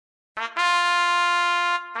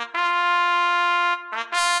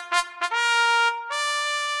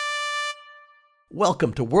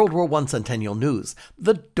Welcome to World War I Centennial News,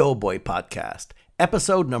 the Doughboy Podcast,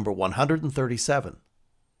 episode number 137.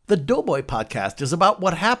 The Doughboy Podcast is about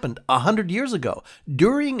what happened 100 years ago,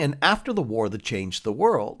 during and after the war that changed the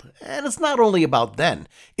world. And it's not only about then,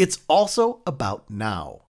 it's also about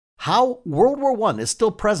now. How World War I is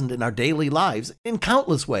still present in our daily lives in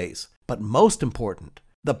countless ways. But most important,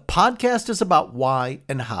 the podcast is about why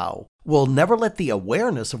and how we'll never let the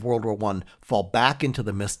awareness of World War I fall back into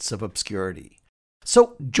the mists of obscurity.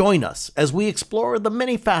 So join us as we explore the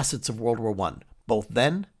many facets of World War I, both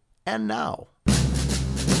then and now.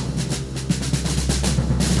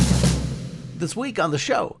 This week on the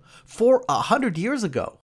show, for 100 years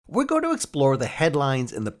ago, we're going to explore the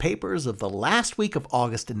headlines in the papers of the last week of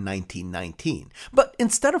August in 1919. But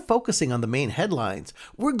instead of focusing on the main headlines,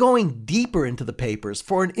 we're going deeper into the papers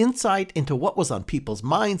for an insight into what was on people's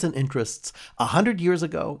minds and interests 100 years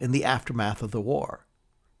ago in the aftermath of the war.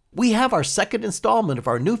 We have our second installment of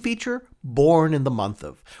our new feature, Born in the Month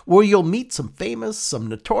of, where you'll meet some famous, some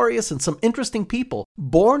notorious, and some interesting people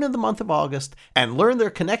born in the month of August and learn their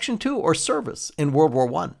connection to or service in World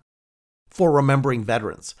War I. For Remembering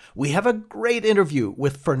Veterans, we have a great interview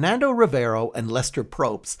with Fernando Rivero and Lester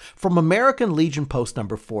Propst from American Legion Post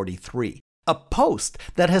number 43, a post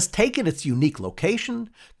that has taken its unique location,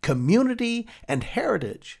 community, and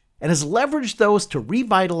heritage and has leveraged those to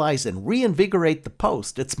revitalize and reinvigorate the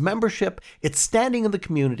post, its membership, its standing in the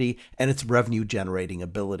community, and its revenue-generating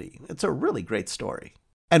ability. It's a really great story.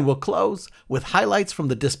 And we'll close with highlights from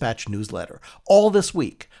the Dispatch newsletter, all this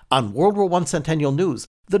week on World War I Centennial News,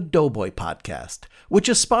 the Doughboy Podcast, which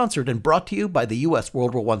is sponsored and brought to you by the U.S.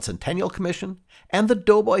 World War I Centennial Commission and the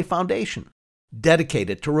Doughboy Foundation,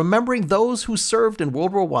 dedicated to remembering those who served in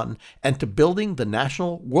World War I and to building the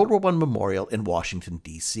National World War I Memorial in Washington,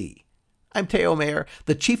 D.C. I'm Teo Mayer,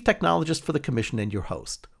 the Chief Technologist for the Commission and your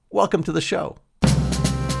host. Welcome to the show.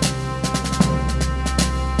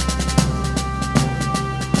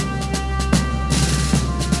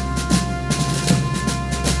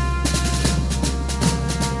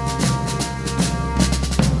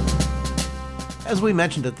 As we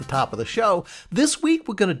mentioned at the top of the show, this week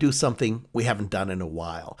we're going to do something we haven't done in a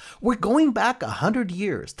while. We're going back 100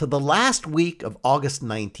 years to the last week of August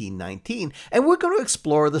 1919, and we're going to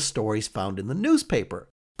explore the stories found in the newspaper.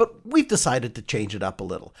 But we've decided to change it up a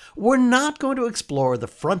little. We're not going to explore the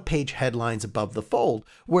front page headlines above the fold,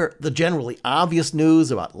 where the generally obvious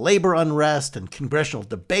news about labor unrest and congressional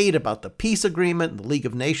debate about the peace agreement and the League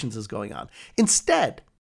of Nations is going on. Instead,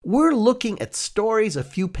 we're looking at stories a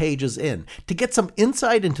few pages in to get some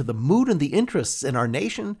insight into the mood and the interests in our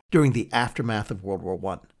nation during the aftermath of World War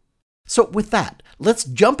I. So with that, let's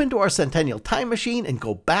jump into our Centennial Time Machine and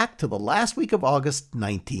go back to the last week of August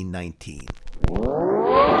 1919.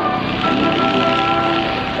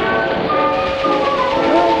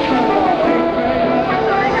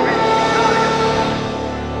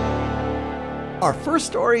 Our first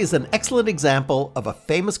story is an excellent example of a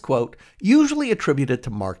famous quote usually attributed to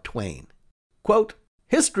Mark Twain. Quote,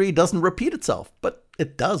 "History doesn't repeat itself, but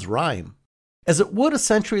it does rhyme." As it would a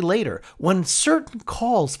century later, when certain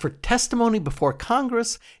calls for testimony before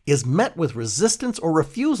Congress is met with resistance or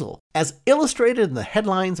refusal, as illustrated in the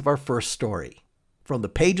headlines of our first story. From the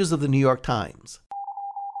pages of the New York Times.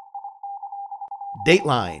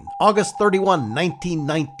 Dateline, August 31,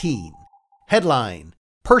 1919. Headline,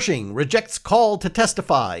 Pershing rejects call to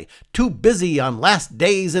testify, too busy on last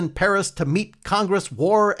days in Paris to meet Congress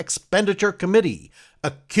War Expenditure Committee,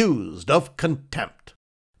 accused of contempt.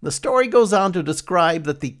 The story goes on to describe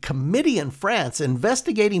that the committee in France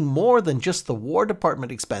investigating more than just the War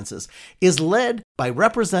Department expenses is led by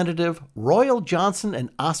Representative Royal Johnson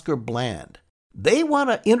and Oscar Bland. They want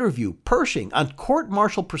to interview Pershing on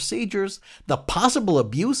court-martial procedures, the possible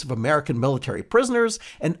abuse of American military prisoners,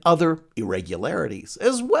 and other irregularities,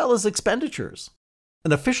 as well as expenditures.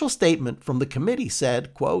 An official statement from the committee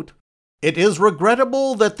said, quote, "It is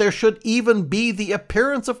regrettable that there should even be the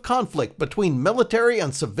appearance of conflict between military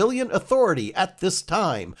and civilian authority at this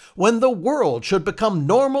time, when the world should become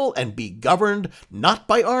normal and be governed not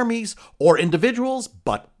by armies or individuals,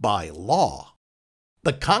 but by law.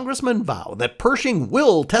 The congressmen vow that Pershing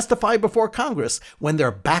will testify before Congress when they're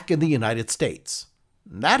back in the United States."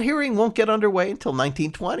 That hearing won't get underway until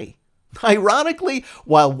 1920. Ironically,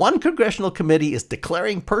 while one congressional committee is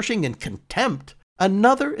declaring Pershing in contempt,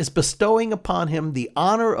 another is bestowing upon him the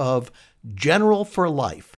honor of General for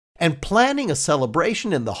Life and planning a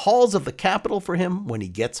celebration in the halls of the Capitol for him when he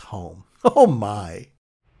gets home. Oh my.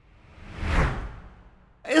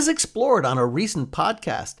 As explored on a recent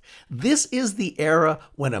podcast, this is the era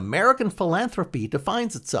when American philanthropy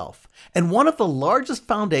defines itself, and one of the largest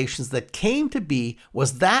foundations that came to be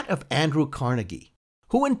was that of Andrew Carnegie,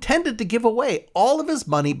 who intended to give away all of his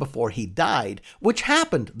money before he died, which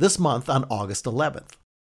happened this month on August 11th.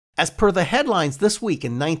 As per the headlines this week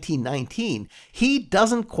in 1919, he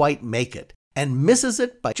doesn't quite make it and misses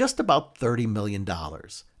it by just about $30 million.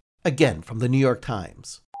 Again, from the New York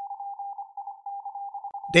Times.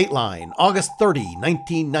 Dateline, August 30,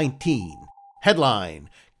 1919. Headline,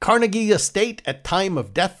 Carnegie Estate at time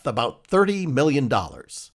of death about $30 million.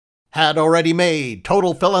 Had already made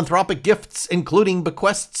total philanthropic gifts, including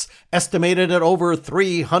bequests, estimated at over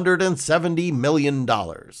 $370 million.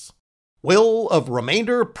 Will of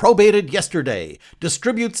remainder probated yesterday.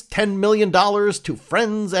 Distributes $10 million to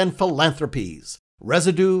friends and philanthropies.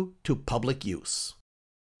 Residue to public use.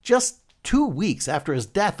 Just 2 weeks after his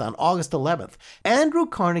death on August 11th, Andrew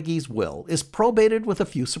Carnegie's will is probated with a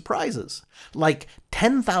few surprises, like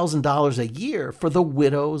 $10,000 a year for the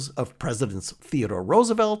widows of Presidents Theodore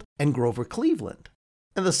Roosevelt and Grover Cleveland,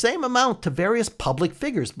 and the same amount to various public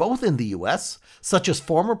figures, both in the U.S., such as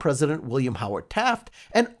former President William Howard Taft,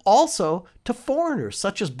 and also to foreigners,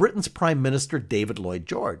 such as Britain's Prime Minister David Lloyd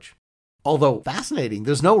George. Although fascinating,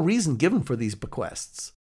 there's no reason given for these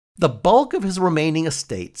bequests. The bulk of his remaining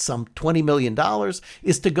estate, some $20 million,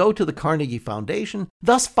 is to go to the Carnegie Foundation,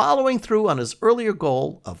 thus following through on his earlier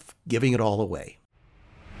goal of giving it all away.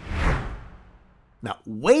 Now,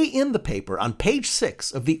 way in the paper, on page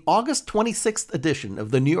 6 of the August 26th edition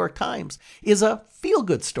of the New York Times, is a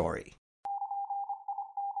feel-good story.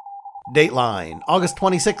 Dateline, August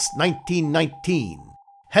 26, 1919.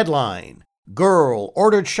 Headline, Girl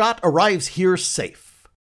ordered shot arrives here safe.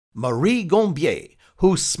 Marie Gambier,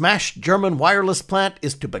 who smashed German wireless plant,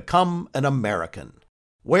 is to become an American.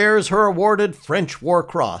 Wears her awarded French War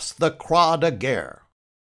Cross, the Croix de Guerre.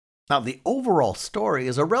 Now, the overall story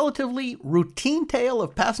is a relatively routine tale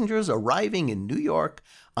of passengers arriving in New York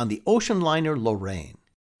on the ocean liner Lorraine.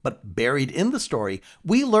 But buried in the story,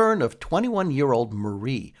 we learn of 21-year-old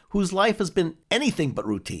Marie, whose life has been anything but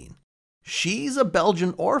routine. She's a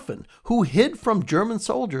Belgian orphan who hid from German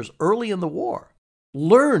soldiers early in the war,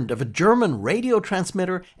 learned of a German radio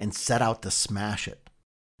transmitter, and set out to smash it.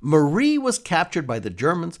 Marie was captured by the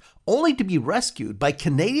Germans only to be rescued by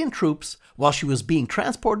Canadian troops while she was being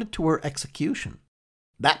transported to her execution.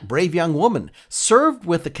 That brave young woman served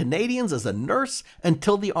with the Canadians as a nurse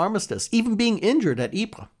until the armistice, even being injured at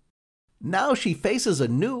Ypres. Now she faces a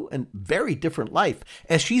new and very different life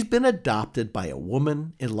as she's been adopted by a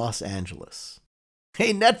woman in Los Angeles.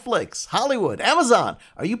 Hey, Netflix, Hollywood, Amazon,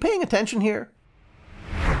 are you paying attention here?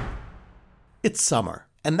 It's summer,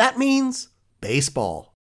 and that means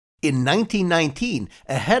baseball. In 1919,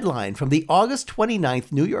 a headline from the August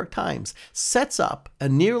 29th New York Times sets up a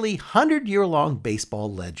nearly 100-year-long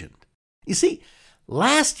baseball legend. You see,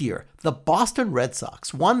 last year, the Boston Red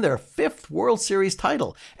Sox won their 5th World Series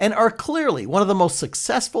title and are clearly one of the most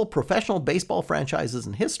successful professional baseball franchises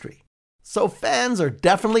in history. So fans are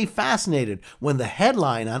definitely fascinated when the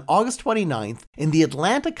headline on August 29th in the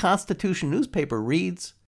Atlanta Constitution newspaper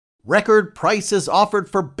reads, Record price is offered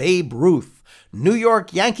for Babe Ruth. New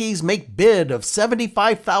York Yankees make bid of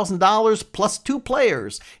 $75,000 plus 2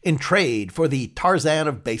 players in trade for the Tarzan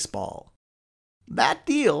of baseball. That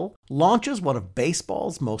deal launches one of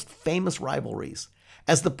baseball's most famous rivalries,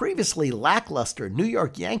 as the previously lackluster New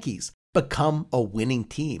York Yankees become a winning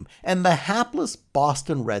team, and the hapless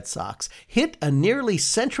Boston Red Sox hit a nearly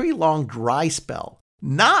century-long dry spell,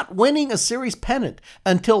 not winning a series pennant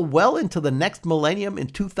until well into the next millennium in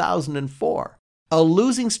 2004. A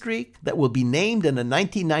losing streak that will be named in a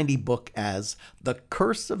 1990 book as The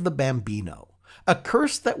Curse of the Bambino, a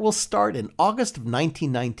curse that will start in August of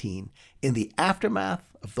 1919 in the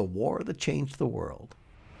aftermath of the war that changed the world.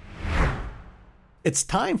 It's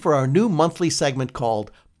time for our new monthly segment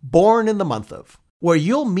called Born in the Month of, where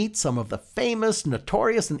you'll meet some of the famous,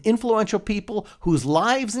 notorious, and influential people whose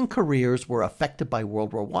lives and careers were affected by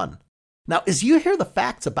World War I. Now, as you hear the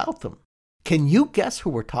facts about them, can you guess who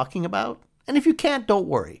we're talking about? And if you can't, don't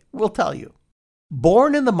worry, we'll tell you.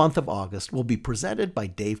 Born in the Month of August will be presented by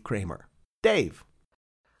Dave Kramer. Dave.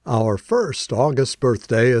 Our first August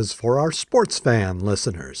birthday is for our sports fan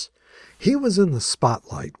listeners. He was in the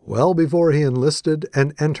spotlight well before he enlisted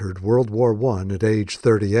and entered World War I at age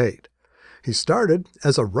 38. He started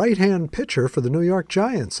as a right-hand pitcher for the New York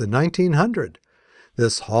Giants in 1900.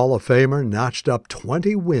 This Hall of Famer notched up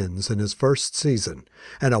 20 wins in his first season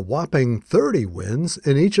and a whopping 30 wins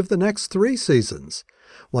in each of the next 3 seasons.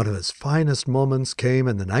 One of his finest moments came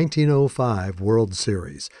in the 1905 World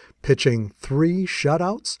Series, pitching 3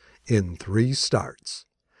 shutouts in 3 starts.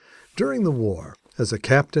 During the war, as a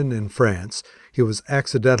captain in France, he was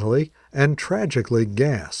accidentally and tragically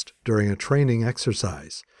gassed during a training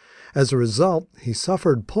exercise. As a result, he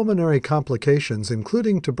suffered pulmonary complications,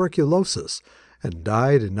 including tuberculosis, and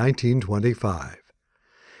died in 1925.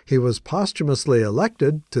 He was posthumously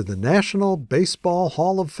elected to the National Baseball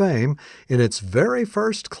Hall of Fame in its very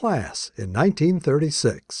first class in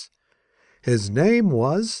 1936. His name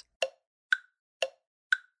was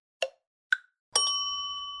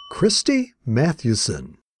Christy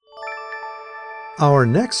Mathewson. Our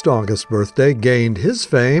next August birthday gained his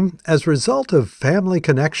fame as a result of family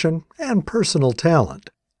connection and personal talent.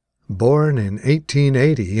 Born in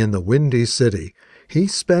 1880 in the Windy City, he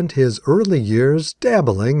spent his early years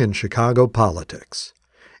dabbling in Chicago politics.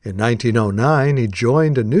 In 1909, he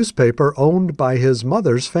joined a newspaper owned by his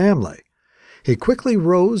mother's family. He quickly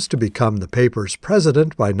rose to become the paper's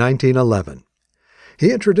president by 1911.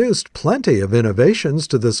 He introduced plenty of innovations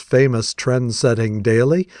to this famous trend-setting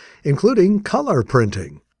daily, including color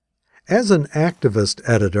printing. As an activist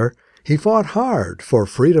editor, he fought hard for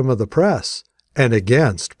freedom of the press and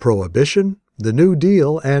against prohibition, the New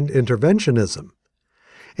Deal, and interventionism.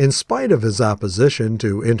 In spite of his opposition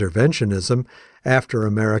to interventionism, after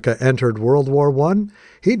America entered World War I,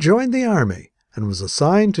 he joined the Army and was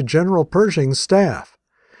assigned to General Pershing's staff.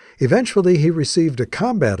 Eventually, he received a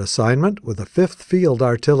combat assignment with the 5th Field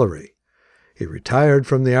Artillery. He retired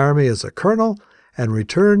from the Army as a colonel and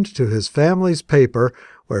returned to his family's paper,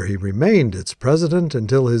 where he remained its president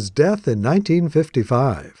until his death in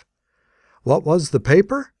 1955. What was the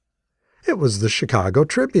paper? It was the Chicago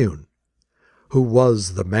Tribune. Who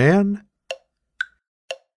was the man?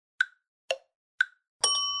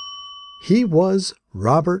 He was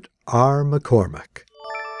Robert R. McCormick.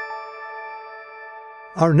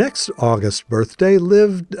 Our next August birthday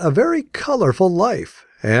lived a very colorful life,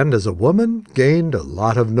 and as a woman gained a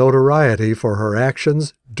lot of notoriety for her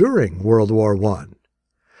actions during World War I.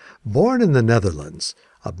 Born in the Netherlands,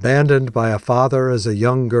 abandoned by a father as a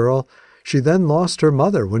young girl, she then lost her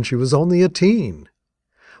mother when she was only a teen.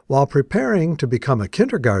 While preparing to become a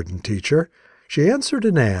kindergarten teacher, she answered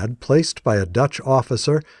an ad placed by a Dutch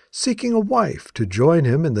officer seeking a wife to join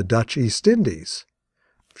him in the Dutch East Indies.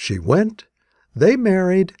 She went. They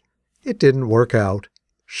married. It didn't work out.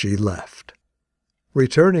 She left.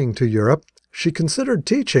 Returning to Europe, she considered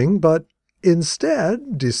teaching, but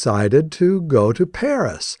instead decided to go to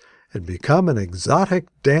Paris and become an exotic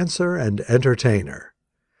dancer and entertainer.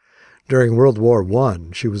 During World War I,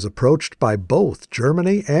 she was approached by both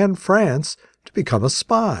Germany and France to become a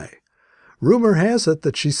spy. Rumor has it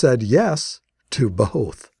that she said yes to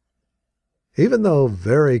both. Even though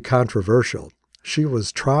very controversial, she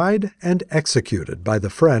was tried and executed by the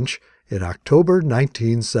French in October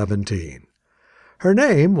 1917. Her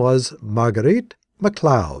name was Marguerite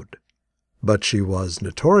MacLeod, but she was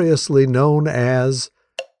notoriously known as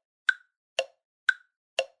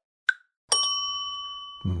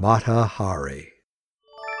Mata Hari.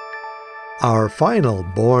 Our final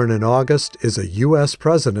born in August is a U.S.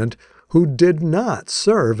 president who did not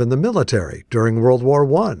serve in the military during World War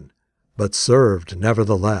I, but served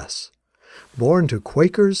nevertheless. Born to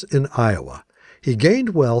Quakers in Iowa, he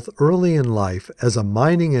gained wealth early in life as a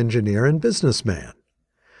mining engineer and businessman.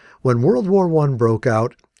 When World War I broke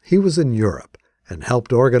out, he was in Europe and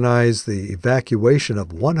helped organize the evacuation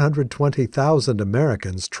of 120,000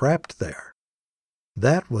 Americans trapped there.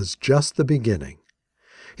 That was just the beginning.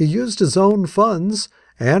 He used his own funds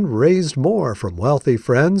and raised more from wealthy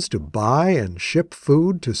friends to buy and ship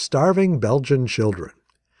food to starving Belgian children.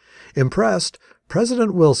 Impressed,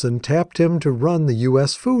 President Wilson tapped him to run the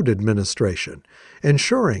U.S. Food Administration,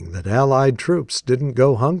 ensuring that Allied troops didn't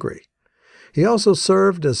go hungry. He also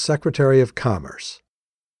served as Secretary of Commerce.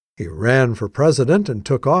 He ran for president and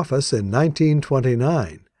took office in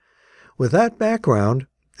 1929. With that background,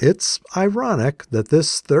 it's ironic that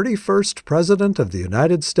this 31st President of the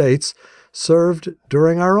United States served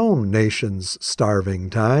during our own nation's starving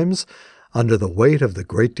times under the weight of the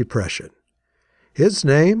Great Depression. His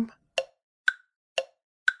name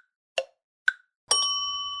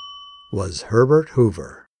was Herbert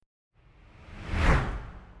Hoover.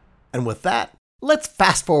 And with that, let's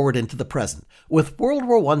fast forward into the present with World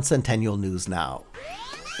War I Centennial News now.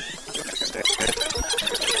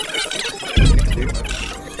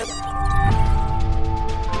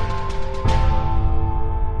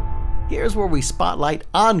 Here's where we spotlight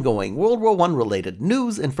ongoing World War I-related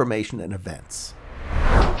news, information, and events.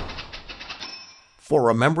 For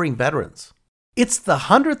remembering veterans, It's the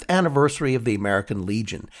 100th anniversary of the American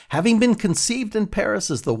Legion, having been conceived in Paris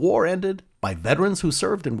as the war ended by veterans who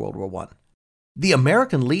served in World War I. The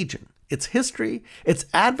American Legion, its history, its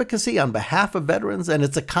advocacy on behalf of veterans, and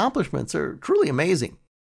its accomplishments are truly amazing.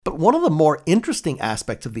 But one of the more interesting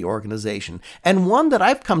aspects of the organization, and one that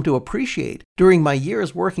I've come to appreciate during my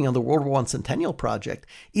years working on the World War I Centennial Project,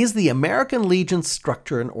 is the American Legion's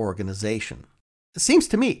structure and organization. It seems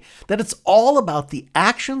to me that it's all about the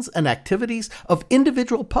actions and activities of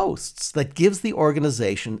individual posts that gives the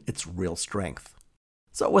organization its real strength.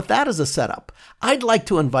 So with that as a setup, I'd like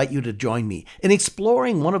to invite you to join me in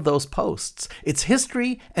exploring one of those posts, its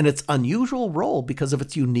history, and its unusual role because of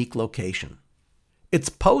its unique location. It's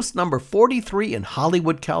post number 43 in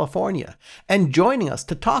Hollywood, California, and joining us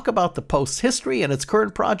to talk about the post's history and its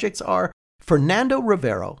current projects are Fernando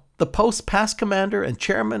Rivero, the post's past commander and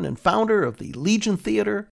chairman and founder of the Legion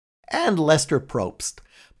Theater, and Lester Probst,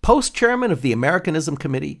 post chairman of the Americanism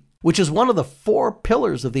Committee, which is one of the 4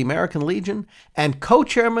 pillars of the American Legion, and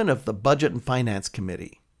co-chairman of the Budget and Finance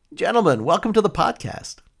Committee. Gentlemen, welcome to the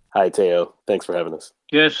podcast. Hi, Teo. Thanks for having us.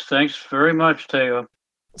 Yes, thanks very much, Teo.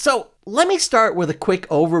 So let me start with a quick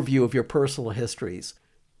overview of your personal histories.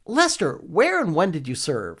 Lester, where and when did you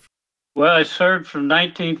serve? Well, I served from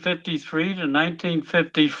 1953 to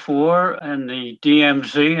 1954 in the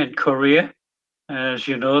DMZ in Korea. As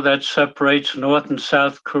you know, that separates North and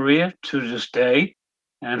South Korea to this day.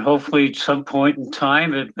 And hopefully at some point in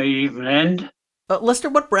time it may even end. Lester,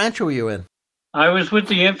 what branch were you in? I was with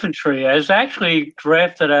the infantry. I was actually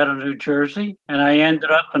drafted out of New Jersey, and I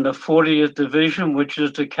ended up in the 40th Division, which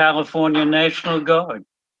is the California National Guard.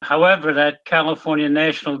 However, that California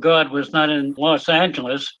National Guard was not in Los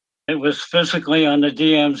Angeles. It was physically on the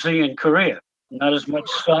DMZ in Korea. Not as much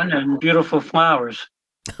sun and beautiful flowers.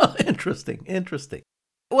 Oh, interesting.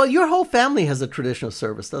 Well, your whole family has a traditional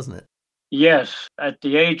service, doesn't it? Yes. At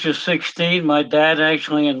the age of 16, my dad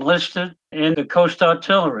actually enlisted in the Coast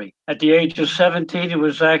Artillery. At the age of 17, he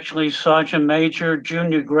was actually Sergeant Major,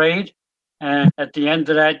 junior grade. And at the end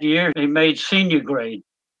of that year, he made senior grade.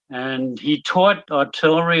 And he taught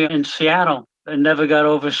artillery in Seattle and never got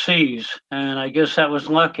overseas. And I guess that was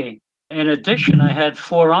lucky. In addition, I had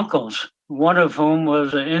 4 uncles, one of whom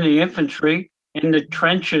was in the infantry in the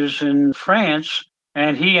trenches in France.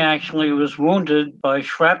 And he actually was wounded by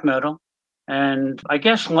shrapnel. And I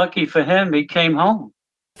guess lucky for him, he came home.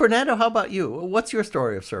 Fernando, how about you? What's your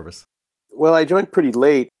story of service? Well, I joined pretty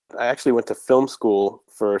late. I actually went to film school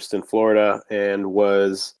first in Florida and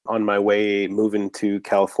was on my way moving to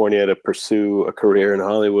California to pursue a career in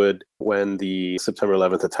Hollywood when the September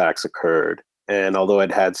 11th attacks occurred. And although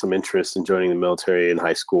I'd had some interest in joining the military in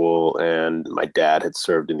high school and my dad had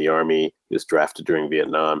served in the Army, he was drafted during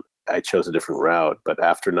Vietnam, I chose a different route. But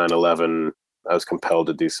after 9/11, I was compelled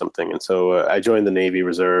to do something. And so I joined the Navy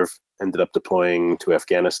Reserve, ended up deploying to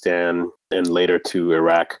Afghanistan and later to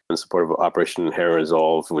Iraq in support of Operation Inherent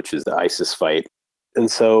Resolve, which is the ISIS fight.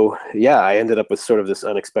 And so, I ended up with sort of this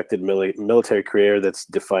unexpected military career that's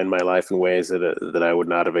defined my life in ways that I would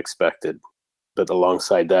not have expected. But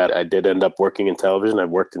alongside that, I did end up working in television.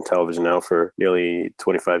 I've worked in television now for nearly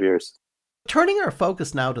 25 years. Turning our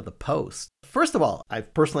focus now to the Post. First of all,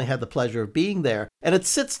 I've personally had the pleasure of being there, and it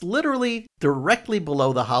sits literally directly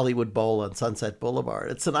below the Hollywood Bowl on Sunset Boulevard.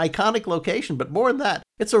 It's an iconic location, but more than that,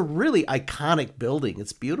 it's a really iconic building.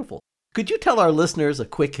 It's beautiful. Could you tell our listeners a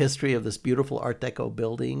quick history of this beautiful Art Deco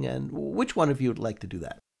building, and which one of you would like to do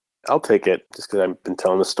that? I'll take it, just because I've been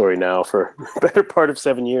telling the story now for the better part of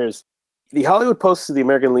 7 years. The Hollywood Post of the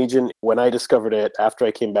American Legion, when I discovered it after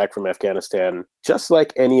I came back from Afghanistan, just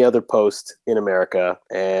like any other post in America,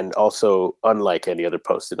 and also unlike any other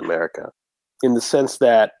post in America, in the sense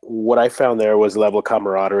that what I found there was a level of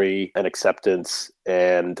camaraderie and acceptance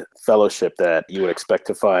and fellowship that you would expect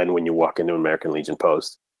to find when you walk into an American Legion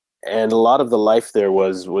post. And a lot of the life there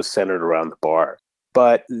was centered around the bar.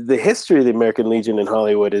 But the history of the American Legion in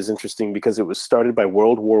Hollywood is interesting because it was started by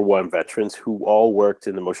World War I veterans who all worked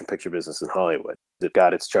in the motion picture business in Hollywood. It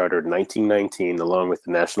got its charter in 1919 along with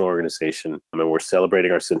the national organization, and we're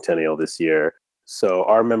celebrating our centennial this year. So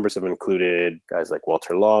our members have included guys like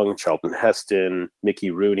Walter Long, Charlton Heston,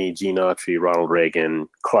 Mickey Rooney, Gene Autry, Ronald Reagan,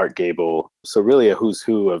 Clark Gable. So really a who's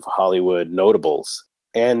who of Hollywood notables.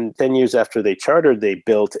 And 10 years after they chartered, they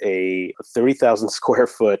built a 30,000 square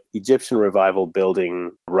foot Egyptian revival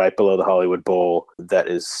building right below the Hollywood Bowl that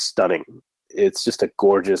is stunning. It's just a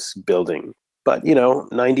gorgeous building. But,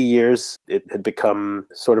 90 years, it had become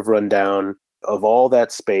sort of run down. Of all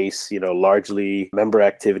that space, largely member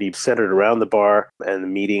activity centered around the bar and the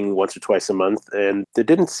meeting once or twice a month. And there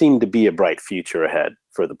didn't seem to be a bright future ahead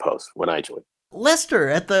for the Post when I joined. Lester,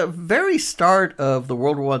 at the very start of the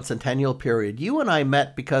World War I centennial period, you and I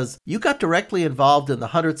met because you got directly involved in the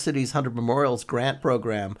 100 Cities, 100 Memorials grant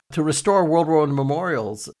program to restore World War I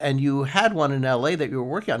memorials, and you had one in LA that you were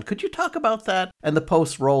working on. Could you talk about that and the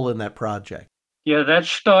Post's role in that project? Yeah, that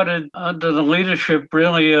started under the leadership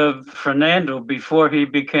really of Fernando before he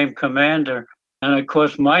became commander. And of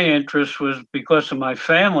course, my interest was because of my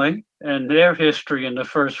family and their history in the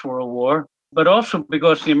First World War, but also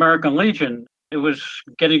because the American Legion. It was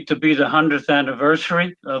getting to be the 100th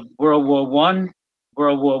anniversary of World War I.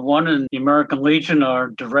 World War I and the American Legion are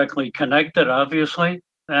directly connected, obviously.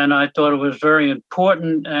 And I thought it was very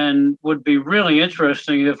important and would be really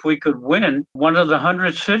interesting if we could win one of the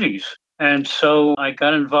 100 cities. And so I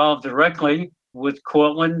got involved directly with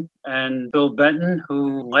Cortland and Bill Benton,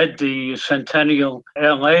 who led the Centennial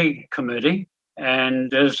LA Committee. And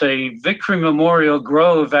there's a Victory Memorial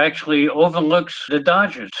Grove actually overlooks the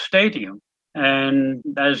Dodgers Stadium. And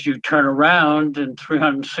as you turn around in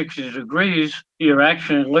 360 degrees, you're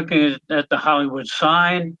actually looking at the Hollywood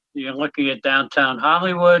sign. You're looking at downtown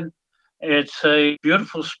Hollywood. It's a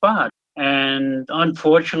beautiful spot. And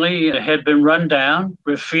unfortunately, it had been run down.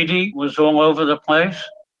 Graffiti was all over the place.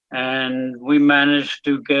 And we managed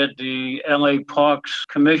to get the LA Parks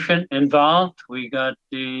Commission involved. We got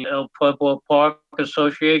the El Pueblo Park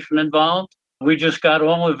Association involved. We just got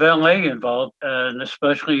all of LA involved, and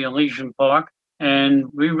especially Elysian Park. And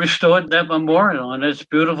we restored that memorial, and it's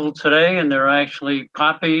beautiful today. And there are actually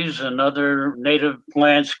poppies and other native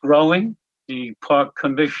plants growing. The Park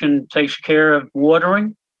Commission takes care of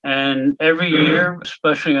watering. And every year,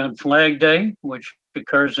 especially on Flag Day, which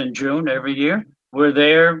occurs in June every year, we're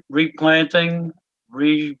there replanting,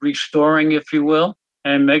 restoring, if you will,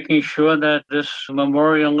 and making sure that this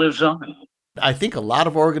memorial lives on. I think a lot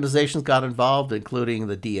of organizations got involved, including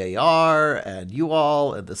the DAR and you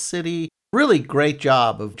all and the city. Really great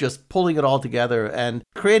job of just pulling it all together and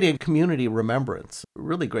creating a community remembrance.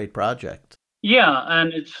 Really great project. Yeah,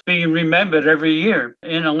 and it's being remembered every year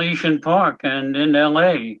in Elysian Park and in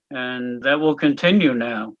LA, and that will continue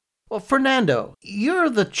now. Well, Fernando, you're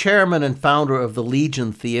the chairman and founder of the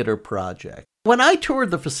Legion Theater Project. When I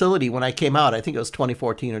toured the facility when I came out, I think it was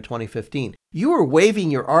 2014 or 2015, you were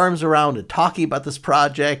waving your arms around and talking about this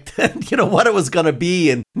project and, what it was going to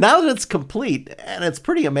be. And now that it's complete, and it's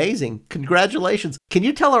pretty amazing, congratulations. Can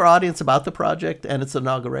you tell our audience about the project and its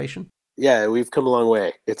inauguration? Yeah, we've come a long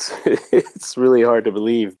way. It's really hard to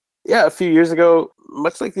believe. Yeah, a few years ago,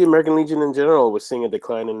 much like the American Legion in general was seeing a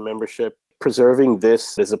decline in membership, preserving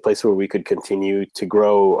this as a place where we could continue to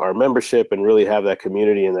grow our membership and really have that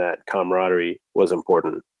community and that camaraderie was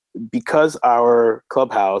important. Because our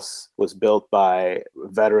clubhouse was built by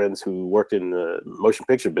veterans who worked in the motion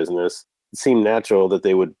picture business, it seemed natural that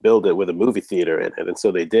they would build it with a movie theater in it. And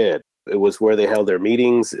so they did. It was where they held their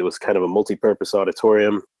meetings. It was kind of a multi-purpose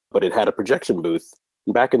auditorium, but it had a projection booth.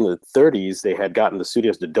 Back in the 30s, they had gotten the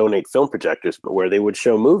studios to donate film projectors where they would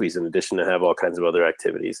show movies in addition to have all kinds of other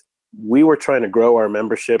activities. We were trying to grow our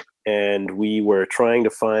membership, and we were trying to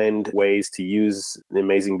find ways to use the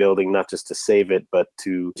amazing building, not just to save it, but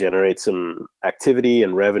to generate some activity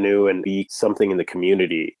and revenue and be something in the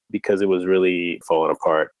community because it was really falling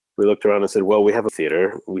apart. We looked around and said, well, we have a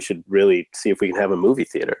theater. We should really see if we can have a movie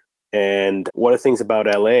theater. And one of the things about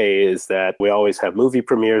LA is that we always have movie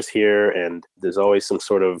premieres here, and there's always some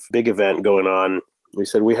sort of big event going on. We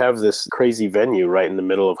said, we have this crazy venue right in the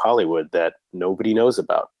middle of Hollywood that nobody knows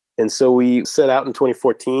about. And so we set out in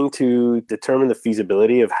 2014 to determine the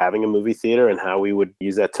feasibility of having a movie theater and how we would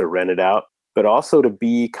use that to rent it out, but also to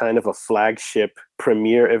be kind of a flagship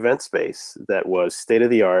premier event space that was state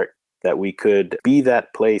of the art, that we could be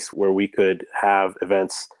that place where we could have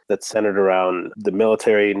events that centered around the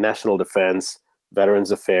military, national defense,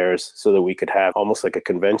 Veterans Affairs, so that we could have almost like a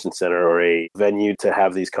convention center or a venue to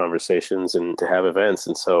have these conversations and to have events.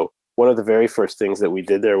 And so one of the very first things that we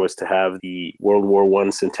did there was to have the World War I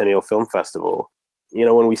Centennial Film Festival.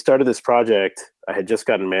 When we started this project, I had just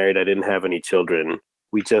gotten married. I didn't have any children.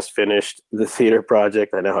 We just finished the theater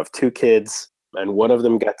project. I now have 2 kids, and one of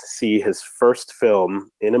them got to see his first film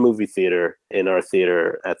in a movie theater in our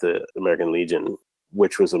theater at the American Legion,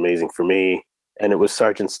 which was amazing for me. And it was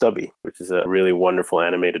Sergeant Stubby, which is a really wonderful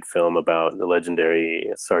animated film about the legendary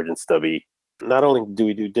Sergeant Stubby. Not only do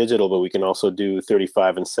we do digital, but we can also do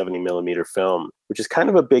 35 and 70 millimeter film, which is kind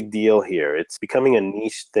of a big deal here. It's becoming a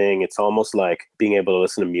niche thing. It's almost like being able to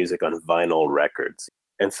listen to music on vinyl records.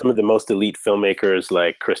 And some of the most elite filmmakers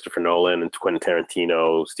like Christopher Nolan and Quentin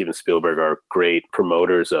Tarantino, Steven Spielberg are great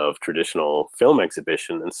promoters of traditional film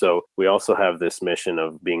exhibition. And so we also have this mission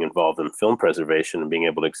of being involved in film preservation and being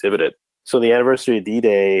able to exhibit it. So the anniversary of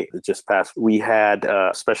D-Day that just passed, we had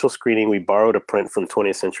a special screening. We borrowed a print from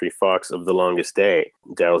 20th Century Fox of The Longest Day,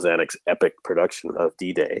 Daryl Zanuck's epic production of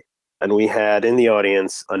D-Day. And we had in the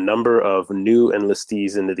audience a number of new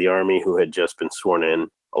enlistees into the Army who had just been sworn in,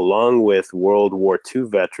 along with World War II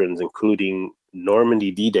veterans, including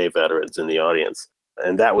Normandy D-Day veterans in the audience.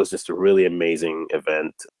 And that was just a really amazing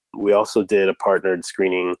event. We also did a partnered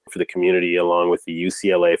screening for the community along with the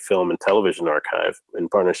UCLA Film and Television Archive in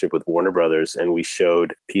partnership with Warner Brothers. And we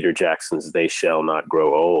showed Peter Jackson's They Shall Not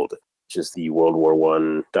Grow Old, which is the World War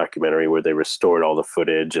I documentary where they restored all the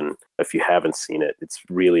footage. And if you haven't seen it, it's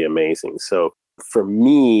really amazing. So for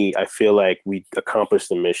me, I feel like we accomplished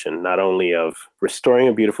the mission, not only of restoring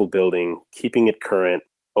a beautiful building, keeping it current,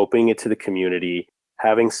 opening it to the community,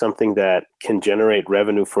 having something that can generate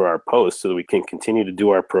revenue for our post so that we can continue to do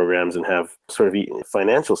our programs and have sort of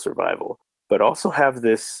financial survival, but also have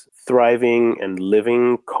this thriving and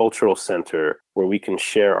living cultural center where we can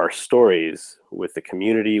share our stories with the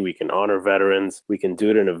community. We can honor veterans. We can do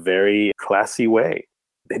it in a very classy way.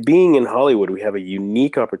 Being in Hollywood, we have a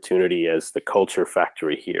unique opportunity as the culture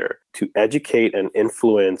factory here to educate and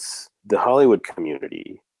influence the Hollywood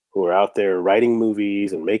community who are out there writing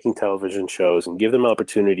movies and making television shows, and give them an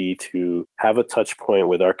opportunity to have a touch point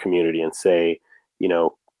with our community and say, you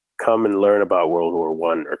know, come and learn about World War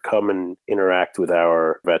I or come and interact with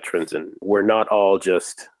our veterans. And we're not all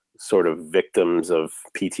just sort of victims of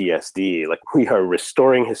PTSD. Like, we are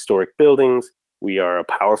restoring historic buildings. We are a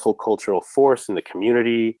powerful cultural force in the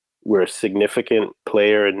community. We're a significant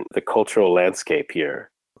player in the cultural landscape here.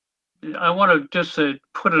 I want to just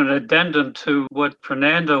put an addendum to what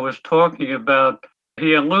Fernando was talking about.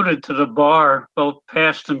 He alluded to the bar, both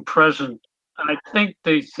past and present. I think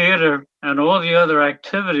the theater and all the other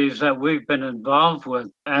activities that we've been involved with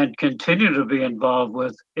and continue to be involved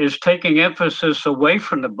with is taking emphasis away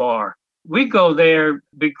from the bar. We go there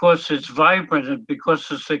because it's vibrant and because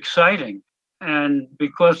it's exciting and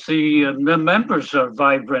because the members are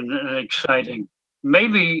vibrant and exciting.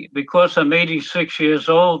 Maybe because I'm 86 years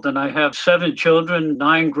old and I have 7 children,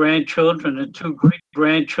 9 grandchildren, and 2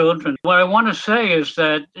 great-grandchildren. What I want to say is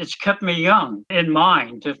that it's kept me young in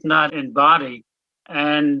mind, if not in body.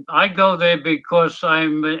 And I go there because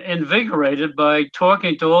I'm invigorated by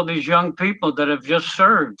talking to all these young people that have just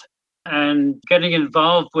served and getting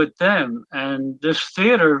involved with them. And this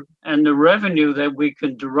theater and the revenue that we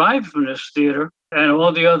can derive from this theater and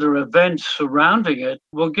all the other events surrounding it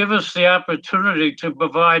will give us the opportunity to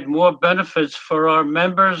provide more benefits for our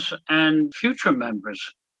members and future members.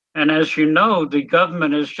 And as you know, the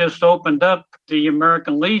government has just opened up the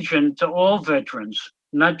American Legion to all veterans,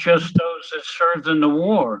 not just those that served in the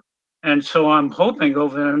war. And so I'm hoping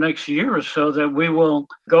over the next year or so that we will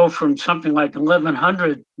go from something like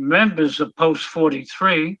 1,100 members of Post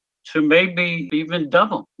 43 to maybe even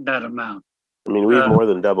double that amount. I mean, we've more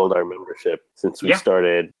than doubled our membership since we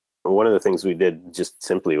started. One of the things we did just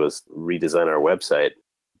simply was redesign our website.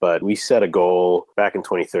 But we set a goal back in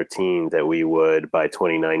 2013 that we would, by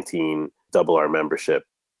 2019, double our membership.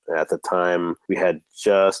 At the time, we had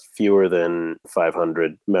just fewer than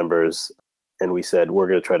 500 members. And we said, we're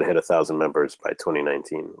going to try to hit 1,000 members by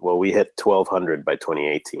 2019. Well, we hit 1,200 by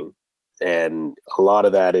 2018. And a lot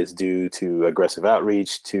of that is due to aggressive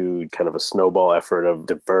outreach, to kind of a snowball effort of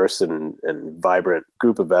diverse and vibrant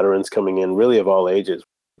group of veterans coming in, really of all ages.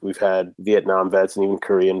 We've had Vietnam vets and even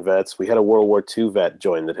Korean vets. We had a World War II vet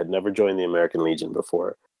join that had never joined the American Legion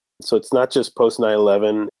before. So it's not just post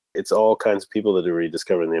 9/11. It's all kinds of people that are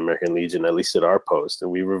rediscovering the American Legion, at least at our post.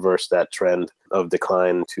 And we reversed that trend of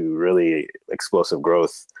decline to really explosive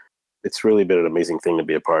growth. It's really been an amazing thing to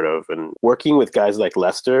be a part of. And working with guys like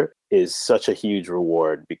Lester is such a huge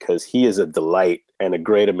reward because he is a delight and a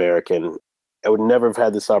great American. I would never have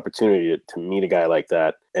had this opportunity to meet a guy like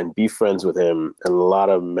that and be friends with him, and a lot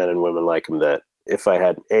of men and women like him, that if I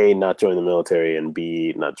had A, not joined the military, and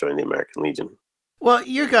B, not joined the American Legion. Well,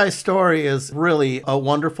 your guys' story is really a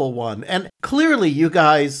wonderful one. And clearly you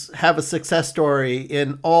guys have a success story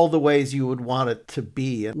in all the ways you would want it to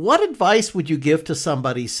be. What advice would you give to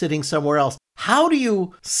somebody sitting somewhere else? How do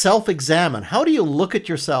you self-examine? How do you look at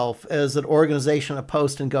yourself as an organization, a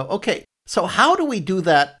post, and go, okay, so how do we do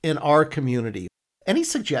that in our community? Any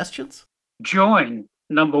suggestions? Join,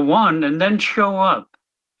 number one, and then show up.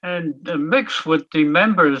 And mix with the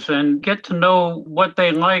members and get to know what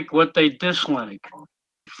they like, what they dislike.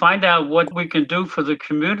 Find out what we can do for the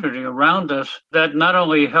community around us that not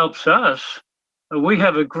only helps us. We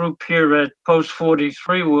have a group here at Post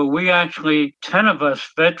 43 where we actually, 10 of us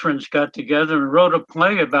veterans got together and wrote a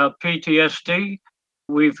play about PTSD.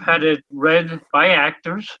 We've had it read by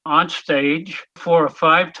actors on stage 4 or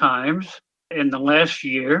 5 times in the last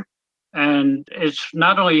year. And it's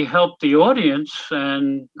not only helped the audience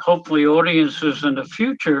and hopefully audiences in the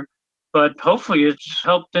future, but hopefully it's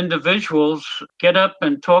helped individuals get up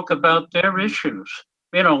and talk about their issues,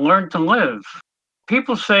 learn to live.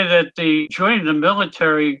 People say that joining the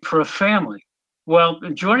military for a family. Well,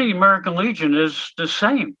 joining the American Legion is the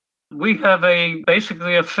same. We have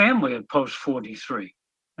basically a family at Post 43,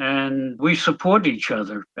 and we support each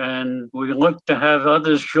other, and we look to have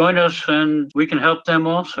others join us, and we can help them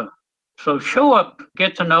also. So show up,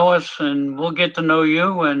 get to know us, and we'll get to know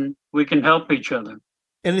you, and we can help each other.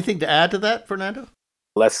 Anything to add to that, Fernando?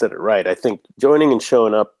 Les said it right. I think joining and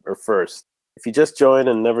showing up are first. If you just join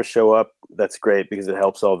and never show up, that's great because it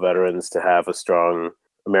helps all veterans to have a strong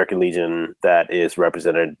American Legion that is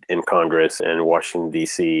represented in Congress and Washington,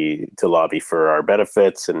 D.C. to lobby for our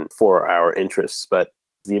benefits and for our interests. But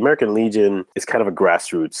the American Legion is kind of a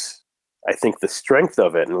grassroots. I think the strength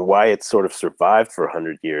of it and why it sort of survived for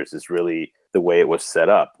 100 years is really the way it was set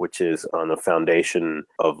up, which is on a foundation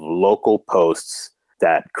of local posts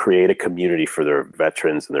that create a community for their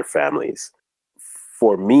veterans and their families.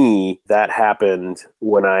 For me, that happened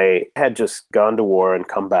when I had just gone to war and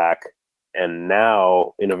come back. And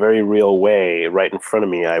now, in a very real way, right in front of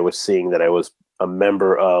me, I was seeing that I was a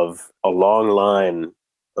member of a long line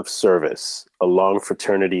of service, a long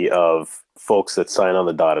fraternity of folks that sign on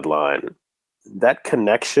the dotted line. That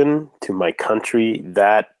connection to my country,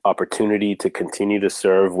 that opportunity to continue to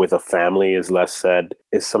serve with a family, as Les said,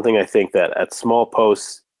 is something I think that at small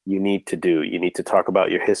posts you need to do. You need to talk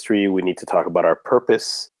about your history. We need to talk about our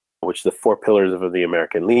purpose, which are the 4 pillars of the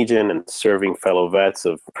American Legion, and serving fellow vets,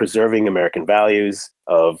 of preserving American values,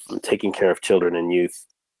 of taking care of children and youth.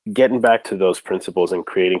 Getting back to those principles and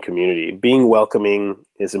creating community. Being welcoming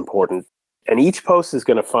is important. And each post is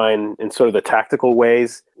going to find, in sort of the tactical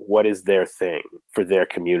ways, what is their thing for their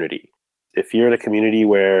community. If you're in a community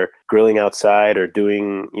where grilling outside or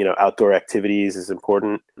doing, outdoor activities is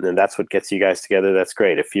important, then that's what gets you guys together. That's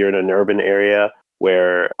great. If you're in an urban area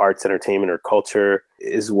where arts, entertainment, or culture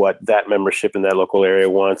is what that membership in that local area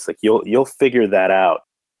wants, you'll figure that out.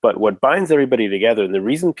 But what binds everybody together, and the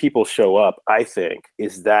reason people show up, I think,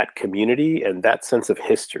 is that community and that sense of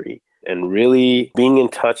history and really being in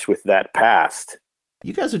touch with that past.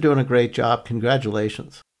 You guys are doing a great job.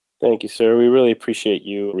 Congratulations. Thank you, sir. We really appreciate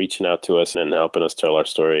you reaching out to us and helping us tell our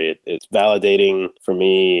story. It's validating for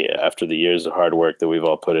me after the years of hard work that we've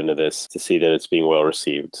all put into this to see that it's being well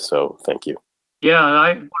received. So thank you. Yeah,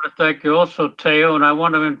 I want to thank you also, Teo, and I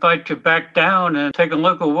want to invite you back down and take a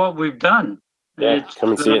look at what we've done. Yeah,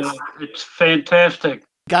 come and see us. It's fantastic.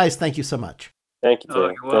 Guys, thank you so much. Thank you, Teo.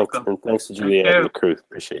 You're welcome. And thanks to Julianne and the crew.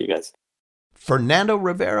 Appreciate you guys. Fernando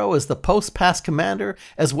Rivero is the post past commander,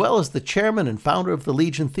 as well as the chairman and founder of the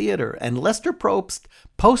Legion Theater, and Lester Probst,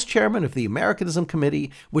 post chairman of the Americanism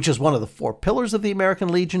Committee, which is one of the 4 pillars of the American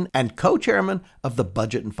Legion, and co-chairman of the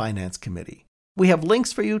Budget and Finance Committee. We have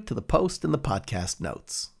links for you to the post in the podcast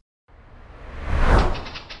notes.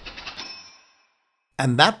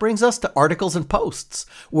 And that brings us to Articles and Posts,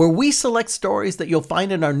 where we select stories that you'll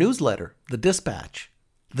find in our newsletter, The Dispatch.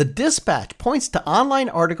 The Dispatch points to online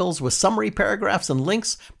articles with summary paragraphs and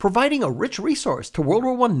links, providing a rich resource to World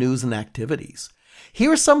War I news and activities.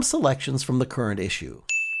 Here are some selections from the current issue.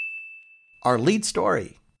 Our lead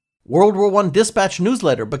story: World War I Dispatch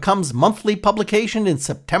newsletter becomes monthly publication in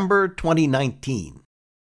September 2019.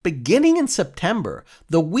 Beginning in September,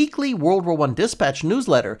 the weekly World War I Dispatch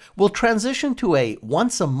newsletter will transition to a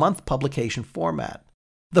once-a-month publication format.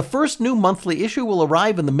 The first new monthly issue will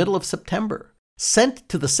arrive in the middle of September, sent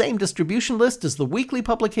to the same distribution list as the weekly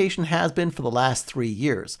publication has been for the last 3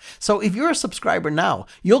 years. So if you're a subscriber now,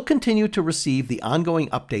 you'll continue to receive the ongoing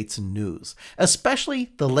updates and news,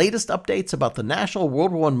 especially the latest updates about the National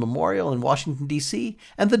World War I Memorial in Washington, D.C.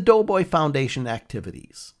 and the Doughboy Foundation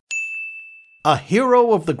activities. A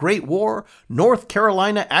hero of the Great War, North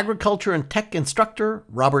Carolina agriculture and tech instructor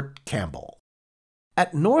Robert Campbell.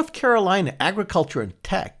 At North Carolina Agriculture and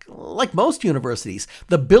Tech, like most universities,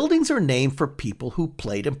 the buildings are named for people who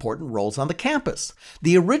played important roles on the campus.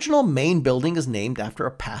 The original main building is named after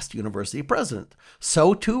a past university president.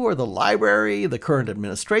 So too are the library, the current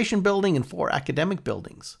administration building, and 4 academic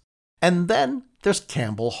buildings. And then there's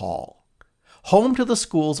Campbell Hall, home to the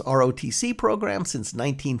school's ROTC program since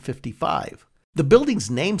 1955. The building's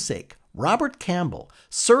namesake, Robert Campbell,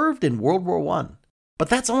 served in World War I. But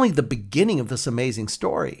that's only the beginning of this amazing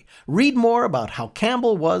story. Read more about how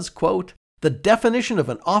Campbell was, quote, the definition of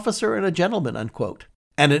an officer and a gentleman, unquote,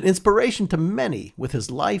 and an inspiration to many with his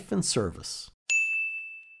life and service.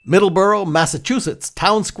 Middleborough, Massachusetts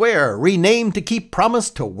Town Square renamed to keep promise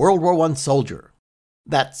to World War I soldier.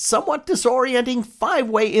 That somewhat disorienting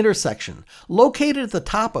five-way intersection, located at the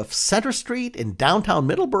top of Center Street in downtown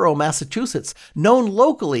Middleborough, Massachusetts, known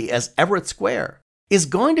locally as Everett Square, is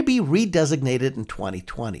going to be redesignated in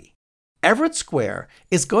 2020. Everett Square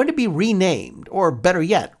is going to be renamed, or better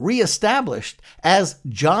yet, reestablished as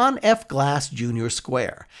John F. Glass Jr.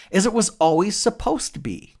 Square, as it was always supposed to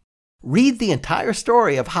be. Read the entire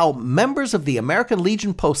story of how members of the American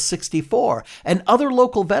Legion Post 64 and other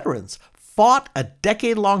local veterans fought a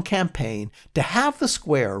decade-long campaign to have the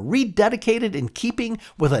square rededicated in keeping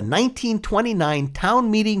with a 1929 town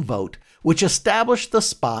meeting vote which established the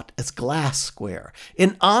spot as Glass Square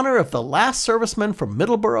in honor of the last serviceman from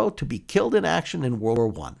Middleborough to be killed in action in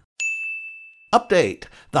World War I. Update: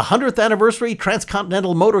 the 100th anniversary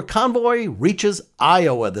Transcontinental Motor Convoy reaches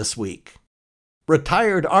Iowa this week.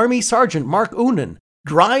 Retired Army Sergeant Mark Unen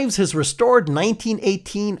drives his restored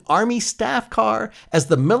 1918 Army staff car as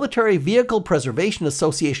the Military Vehicle Preservation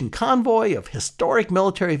Association convoy of historic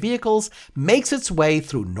military vehicles makes its way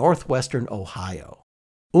through northwestern Ohio.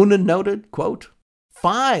 Unen noted, quote,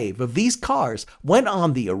 5 of these cars went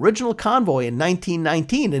on the original convoy in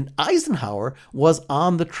 1919, and Eisenhower was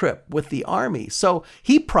on the trip with the Army, so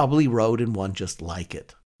he probably rode in one just like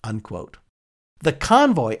it, unquote. The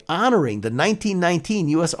convoy honoring the 1919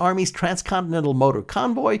 U.S. Army's Transcontinental Motor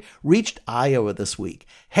Convoy reached Iowa this week,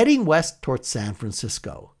 heading west towards San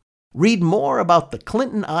Francisco. Read more about the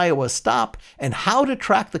Clinton, Iowa stop and how to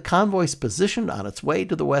track the convoy's position on its way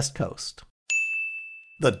to the West Coast.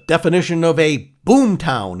 The definition of a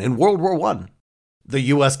boomtown in World War I. The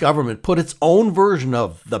U.S. government put its own version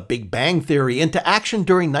of the Big Bang Theory into action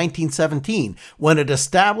during 1917 when it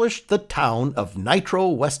established the town of Nitro,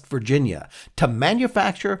 West Virginia, to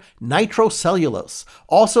manufacture nitrocellulose,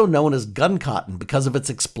 also known as gun cotton because of its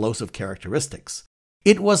explosive characteristics.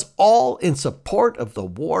 It was all in support of the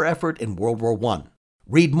war effort in World War I.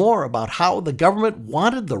 Read more about how the government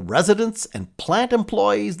wanted the residents and plant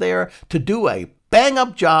employees there to do a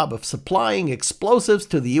bang-up job of supplying explosives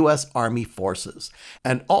to the U.S. Army forces,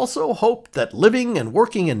 and also hoped that living and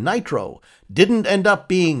working in Nitro didn't end up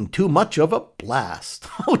being too much of a blast.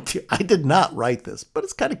 Oh dear, I did not write this, but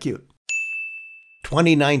it's kind of cute.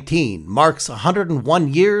 2019 marks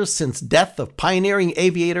 101 years since death of pioneering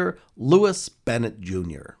aviator Louis Bennett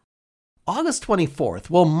Jr. August 24th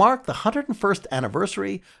will mark the 101st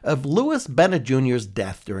anniversary of Louis Bennett Jr.'s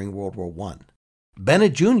death during World War I.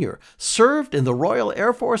 Bennett Jr. served in the Royal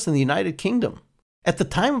Air Force in the United Kingdom. At the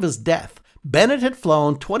time of his death, Bennett had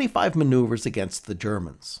flown 25 maneuvers against the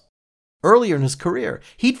Germans. Earlier in his career,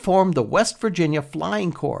 he'd formed the West Virginia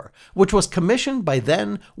Flying Corps, which was commissioned by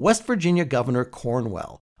then West Virginia Governor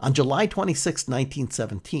Cornwell on July 26,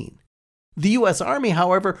 1917. The U.S. Army,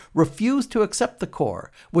 however, refused to accept the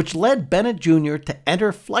Corps, which led Bennett Jr. to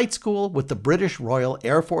enter flight school with the British Royal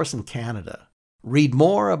Air Force in Canada. Read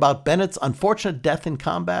more about Bennett's unfortunate death in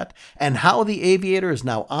combat and how the aviator is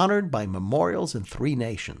now honored by memorials in 3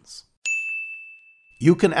 nations.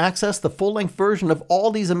 You can access the full-length version of all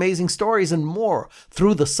these amazing stories and more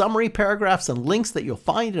through the summary paragraphs and links that you'll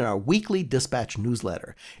find in our weekly Dispatch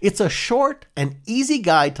newsletter. It's a short and easy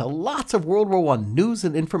guide to lots of World War I news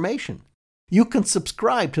and information. You can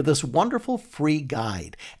subscribe to this wonderful free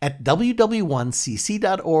guide at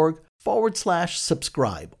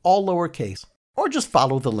ww1cc.org/subscribe, all lowercase, or just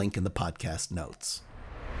follow the link in the podcast notes.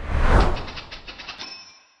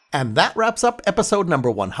 And that wraps up episode number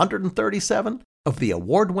 137 of the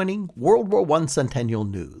award-winning World War I Centennial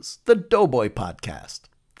News, the Doughboy Podcast.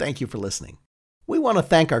 Thank you for listening. We want to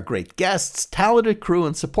thank our great guests, talented crew,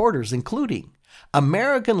 and supporters, including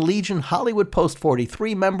American Legion Hollywood Post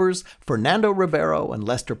 43 members Fernando Rivero and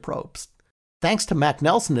Lester Probst. Thanks to Mac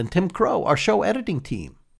Nelson and Tim Crow, our show editing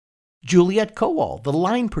team. Juliette Kowal, the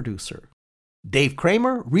line producer. Dave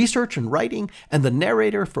Kramer, research and writing, and the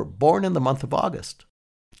narrator for Born in the Month of August.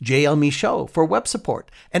 J.L. Michaud for web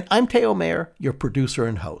support, and I'm Teo Mayer, your producer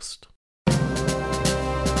and host.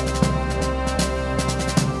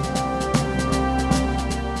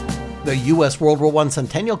 The U.S. World War I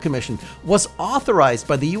Centennial Commission was authorized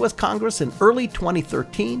by the U.S. Congress in early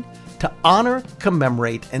 2013 to honor,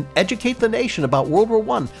 commemorate, and educate the nation about World War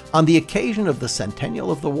I on the occasion of the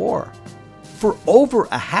centennial of the war. For over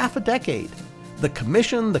a half a decade, the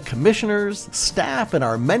Commission, the commissioners, staff, and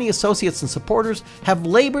our many associates and supporters have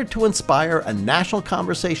labored to inspire a national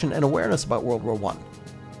conversation and awareness about World War I.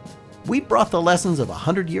 We brought the lessons of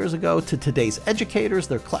 100 years ago to today's educators,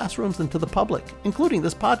 their classrooms, and to the public, including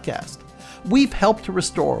this podcast. We've helped to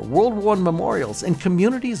restore World War I memorials in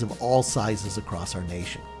communities of all sizes across our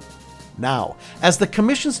nation. Now, as the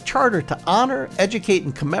Commission's charter to honor, educate,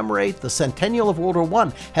 and commemorate the centennial of World War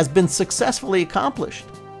I has been successfully accomplished,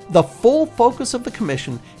 the full focus of the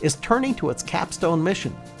Commission is turning to its capstone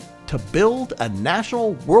mission, to build a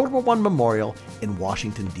national World War I memorial in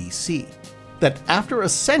Washington, D.C., that after a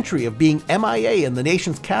century of being MIA in the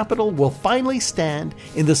nation's capital will finally stand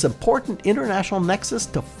in this important international nexus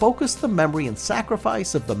to focus the memory and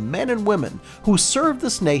sacrifice of the men and women who served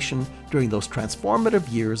this nation during those transformative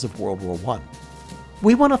years of World War I.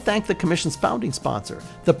 We want to thank the Commission's founding sponsor,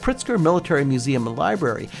 the Pritzker Military Museum and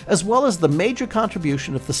Library, as well as the major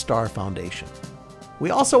contribution of the Starr Foundation.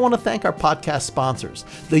 We also want to thank our podcast sponsors,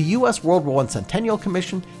 the U.S. World War I Centennial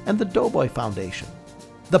Commission and the Doughboy Foundation.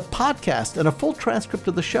 The podcast and a full transcript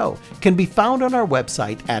of the show can be found on our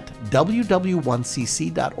website at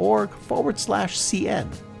ww1cc.org/CN.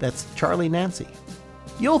 That's Charlie Nancy.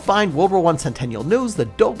 You'll find World War I Centennial News, the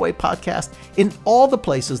Doughboy Podcast, in all the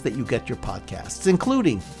places that you get your podcasts,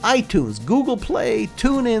 including iTunes, Google Play,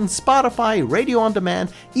 TuneIn, Spotify, Radio On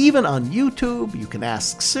Demand, even on YouTube. You can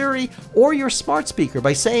ask Siri or your smart speaker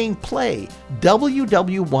by saying play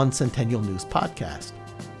WW1 Centennial News Podcast.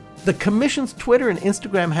 The Commission's Twitter and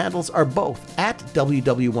Instagram handles are both at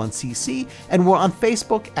WW1CC, and we're on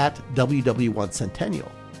Facebook at WW1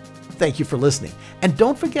 Centennial. Thank you for listening, and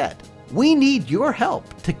don't forget, we need your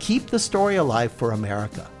help to keep the story alive for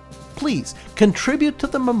America. Please contribute to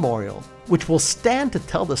the memorial, which will stand to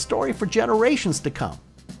tell the story for generations to come.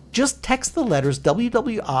 Just text the letters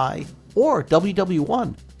WWI or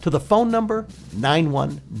WW1 to the phone number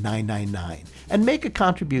 91999 and make a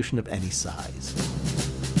contribution of any size.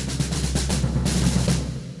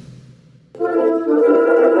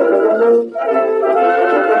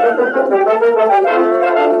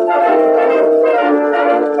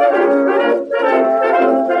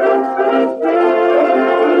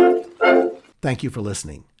 Thank you for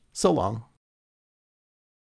listening. So long.